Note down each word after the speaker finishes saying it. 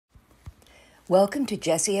Welcome to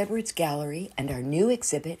Jesse Edwards Gallery and our new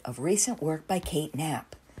exhibit of recent work by Kate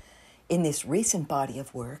Knapp. In this recent body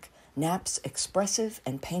of work, Knapp's expressive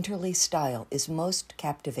and painterly style is most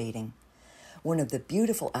captivating. One of the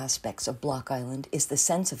beautiful aspects of Block Island is the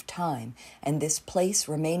sense of time and this place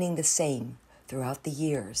remaining the same throughout the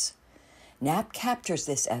years. Knapp captures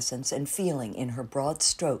this essence and feeling in her broad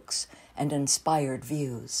strokes and inspired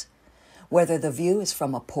views. Whether the view is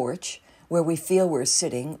from a porch, where we feel we're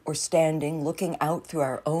sitting or standing looking out through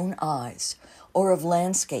our own eyes, or of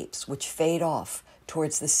landscapes which fade off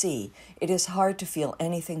towards the sea, it is hard to feel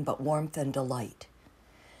anything but warmth and delight.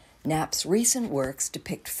 Knapp's recent works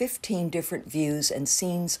depict 15 different views and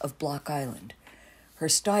scenes of Block Island. Her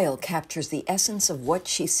style captures the essence of what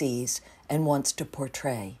she sees and wants to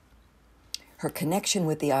portray. Her connection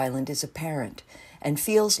with the island is apparent and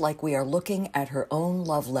feels like we are looking at her own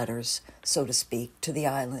love letters, so to speak, to the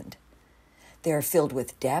island. They are filled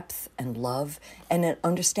with depth and love and an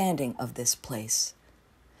understanding of this place.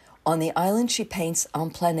 On the island, she paints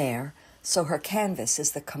en plein air, so her canvas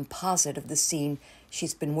is the composite of the scene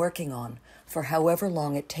she's been working on for however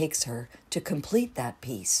long it takes her to complete that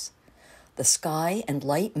piece. The sky and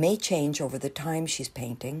light may change over the time she's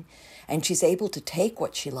painting, and she's able to take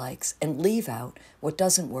what she likes and leave out what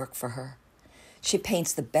doesn't work for her. She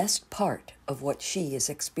paints the best part of what she is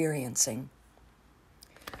experiencing.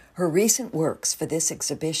 Her recent works for this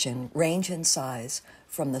exhibition range in size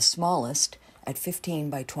from the smallest at 15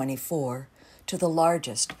 by 24 to the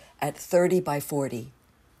largest at 30 by 40.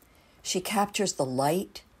 She captures the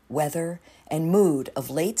light, weather, and mood of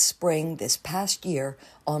late spring this past year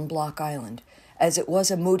on Block Island, as it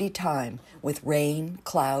was a moody time with rain,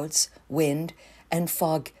 clouds, wind, and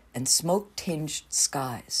fog and smoke-tinged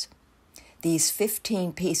skies. These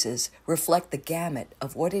 15 pieces reflect the gamut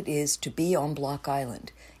of what it is to be on Block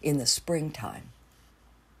Island in the springtime.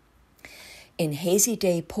 In Hazy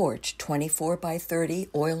Day Porch 24 by 30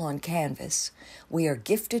 oil on canvas, we are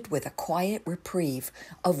gifted with a quiet reprieve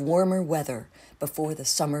of warmer weather before the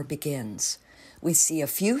summer begins. We see a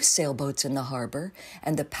few sailboats in the harbor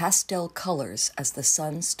and the pastel colors as the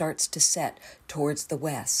sun starts to set towards the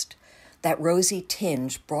west, that rosy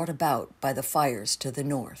tinge brought about by the fires to the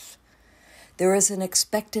north. There is an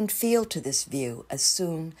expectant feel to this view, as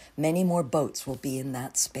soon many more boats will be in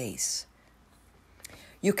that space.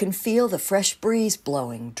 You can feel the fresh breeze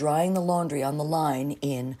blowing, drying the laundry on the line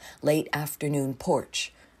in Late Afternoon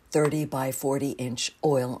Porch, 30 by 40-inch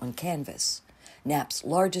oil on canvas, Knapp's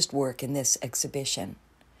largest work in this exhibition.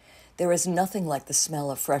 There is nothing like the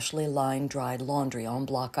smell of freshly lined, dried laundry on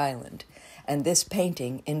Block Island, and this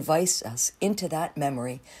painting invites us into that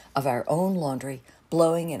memory of our own laundry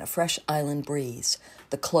blowing in a fresh island breeze,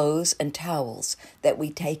 the clothes and towels that we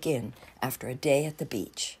take in after a day at the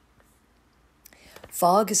beach.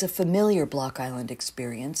 Fog is a familiar Block Island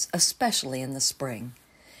experience, especially in the spring.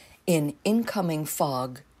 In Incoming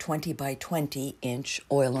Fog 20 by 20-inch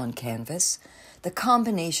oil on canvas, the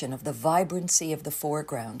combination of the vibrancy of the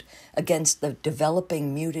foreground against the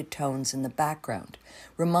developing muted tones in the background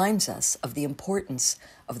reminds us of the importance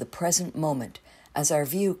of the present moment, as our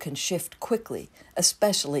view can shift quickly,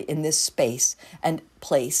 especially in this space and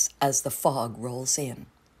place as the fog rolls in.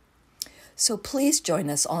 So please join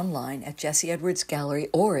us online at Jesse Edwards Gallery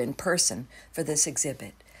or in person for this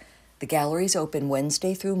exhibit. The gallery is open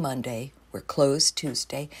Wednesday through Monday, we're closed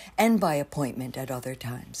Tuesday, and by appointment at other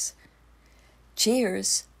times.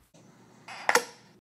 Cheers!